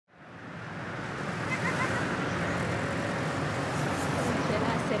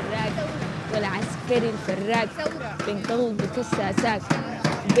العسكري الفراك بينتظر بكساسات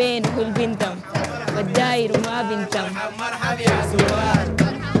بينه والبندم والداير وما بنتم.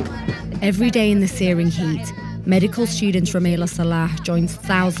 Every day in the searing heat, medical students Rameela Salah joins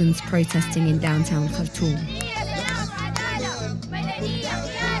thousands protesting in downtown Khartoum.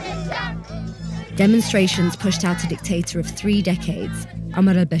 Demonstrations pushed out a dictator of 3 decades,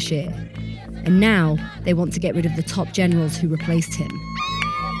 Omar al-Bashir, and now they want to get rid of the top generals who replaced him.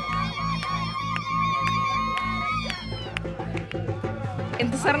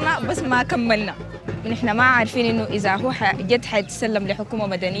 انتصرنا بس ما كملنا. نحن ما عارفين إنه إذا هو جد حيتسلم لحكومة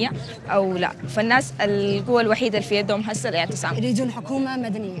مدنية أو لا. فالناس القوة الوحيدة اللي في يدهم هسه الاعتصام. يريدون حكومة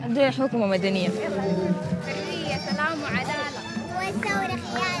مدنية. يريدون حكومة مدنية. حرية، سلام وعدالة. والثورة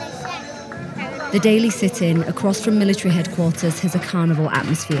خيار الشعب. The daily sit-in across from military headquarters has a carnival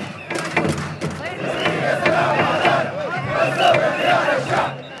atmosphere.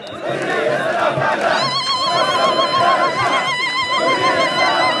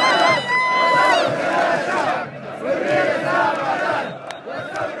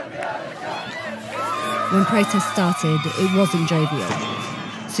 When protests started, it wasn't jovial.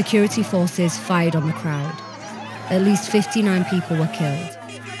 Security forces fired on the crowd. At least 59 people were killed.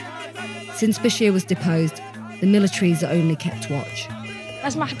 Since Bashir was deposed, the militaries only kept watch.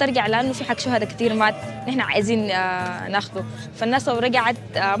 الناس ما حترجع لأنه في حق شهداء كتير مات نحن عايزين ناخده. فالناس لو رجعت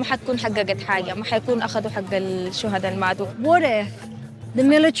ما حتكون حققت حاجة، ما حيكون أخذوا حق الشهداء الماتوا. What if the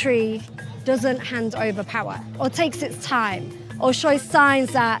military doesn't hand over power or takes its time or shows signs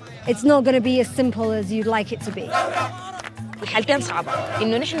that it's not going to be as simple as you'd like it to be? الحالتين صعبة،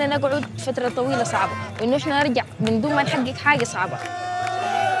 إنه نحن نقعد فترة طويلة صعبة، وإنه نحن نرجع من دون ما نحقق حاجة صعبة.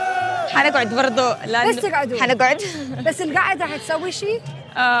 حنقعد برضه بس تقعدوا. حنقعد. بس القعدة حتسوي شيء؟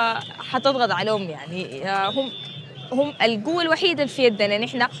 حتضغط عليهم يعني هم القوة الوحيدة اللي في يدنا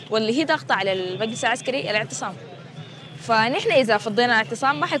نحن واللي هي ضغطة على المجلس العسكري الاعتصام. فنحن إذا فضينا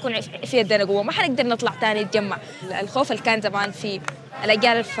الاعتصام ما حيكون في يدنا قوة، ما حنقدر نطلع تاني نتجمع. الخوف اللي كان زمان في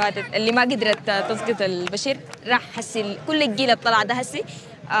الأجيال اللي فاتت اللي ما قدرت تسقط البشير راح حسي كل الجيل اللي طلع ده هسي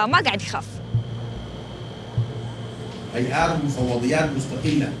ما قاعد يخاف. هيئات ومفوضيات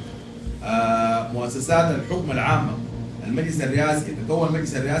مستقلة، مؤسسات الحكم العامة، المجلس الرئاسي يتكون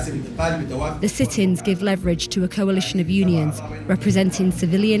المجلس الرئاسي بانتقال بتوافق. The sit-ins give leverage to a coalition of unions representing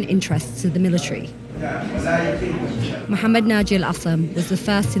civilian interests of the military. Mohammed Naji al-Assam was the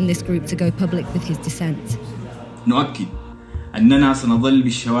first in this group to go public with his dissent. نؤكد أننا سنظل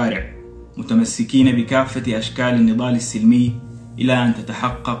بالشوارع متمسكين بكافة أشكال النضال السلمي إلى أن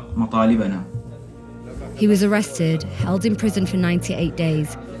تتحقق مطالبنا. He was arrested, held in prison for 98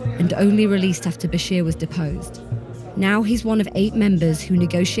 days, and only released after Bashir was deposed. Now he's one of 8 members who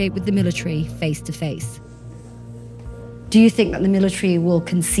negotiate with the military face to face. Do you think that the military will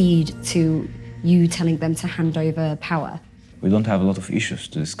concede to you telling them to hand over power? We don't have a lot of issues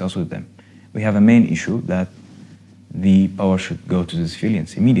to discuss with them. We have a main issue that the power should go to the civilians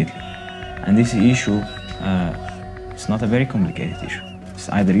immediately. And this issue, it's not a very complicated issue. It's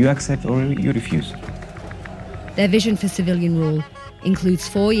either you accept or you refuse. Their vision for civilian rule includes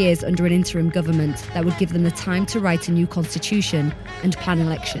 4 years under an interim government that would give them the time to write a new constitution and plan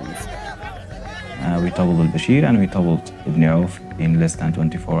elections. We toppled al-Bashir and we toppled Ibn Auf in less than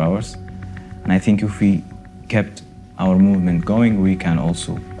 24 hours. And I think if we kept our movement going, we can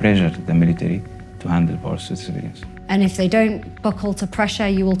also pressure the military to hand the powers to the civilians. And if they don't buckle to pressure,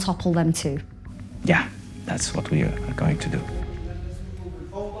 you will topple them too? Yeah, that's what we are going to do.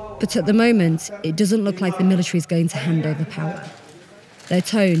 But at the moment, it doesn't look like the military is going to hand over power. Their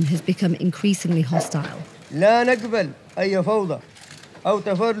tone has become increasingly hostile. لا نقبل أي فوضى أو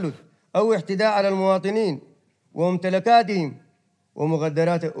تفرد أو اعتداء على المواطنين وممتلكاتهم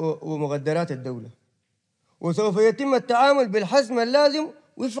ومقدرات الدولة. وسوف يتم التعامل بالحزم اللازم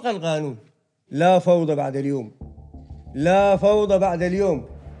وفق القانون. لا فوضى بعد اليوم. لا فوضى بعد اليوم.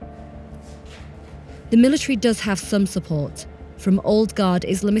 The military does have some support from old guard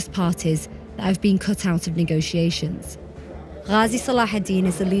Islamist parties that have been cut out of negotiations. Ghazi Salahuddin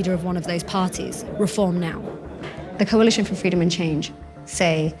is the leader of one of those parties, Reform Now. The Coalition for Freedom and Change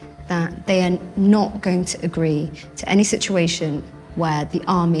say that they are not going to agree to any situation where the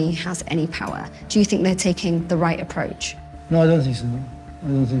army has any power. Do you think they're taking the right approach? No, I don't think so. I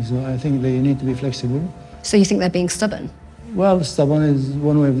don't think so. I think they need to be flexible. So you think they're being stubborn? Well, stubborn is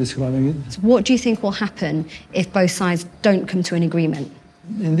one way of describing it. So what do you think will happen if both sides don't come to an agreement?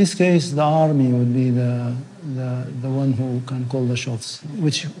 In this case, the army would be the one who can call the shots,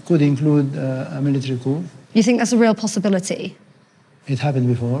 which could include a military coup. You think that's a real possibility? It happened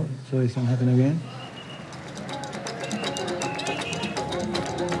before, so it can happen again.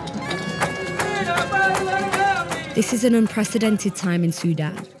 This is an unprecedented time in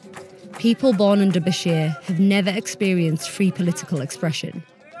Sudan. People born under Bashir have never experienced free political expression.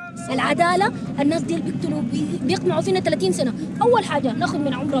 العدالة الناس دي بيقمعوا فينا 30 سنة. أول حاجة ناخذ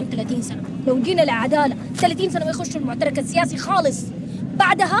من عمرهم 30 سنة. لو جينا لعدالة 30 سنة ما يخشوا المعترك السياسي خالص.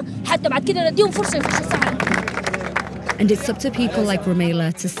 بعدها حتى بعد كده نديهم فرصة يخشوا الساحة. And it's up to people like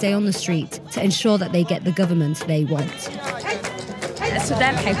Rumaila to stay on the street to ensure that they get the government they want.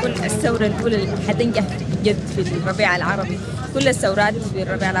 السودان حيكون الثورة الأولى اللي حتنجح جد في الربيع العربي. كل الثورات في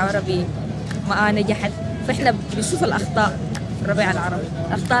الربيع العربي ما نجحت، فإحنا بنشوف الأخطاء في الربيع العربي.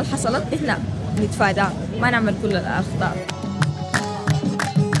 الأخطاء اللي حصلت إحنا نتفاداها، ما نعمل كل الأخطاء.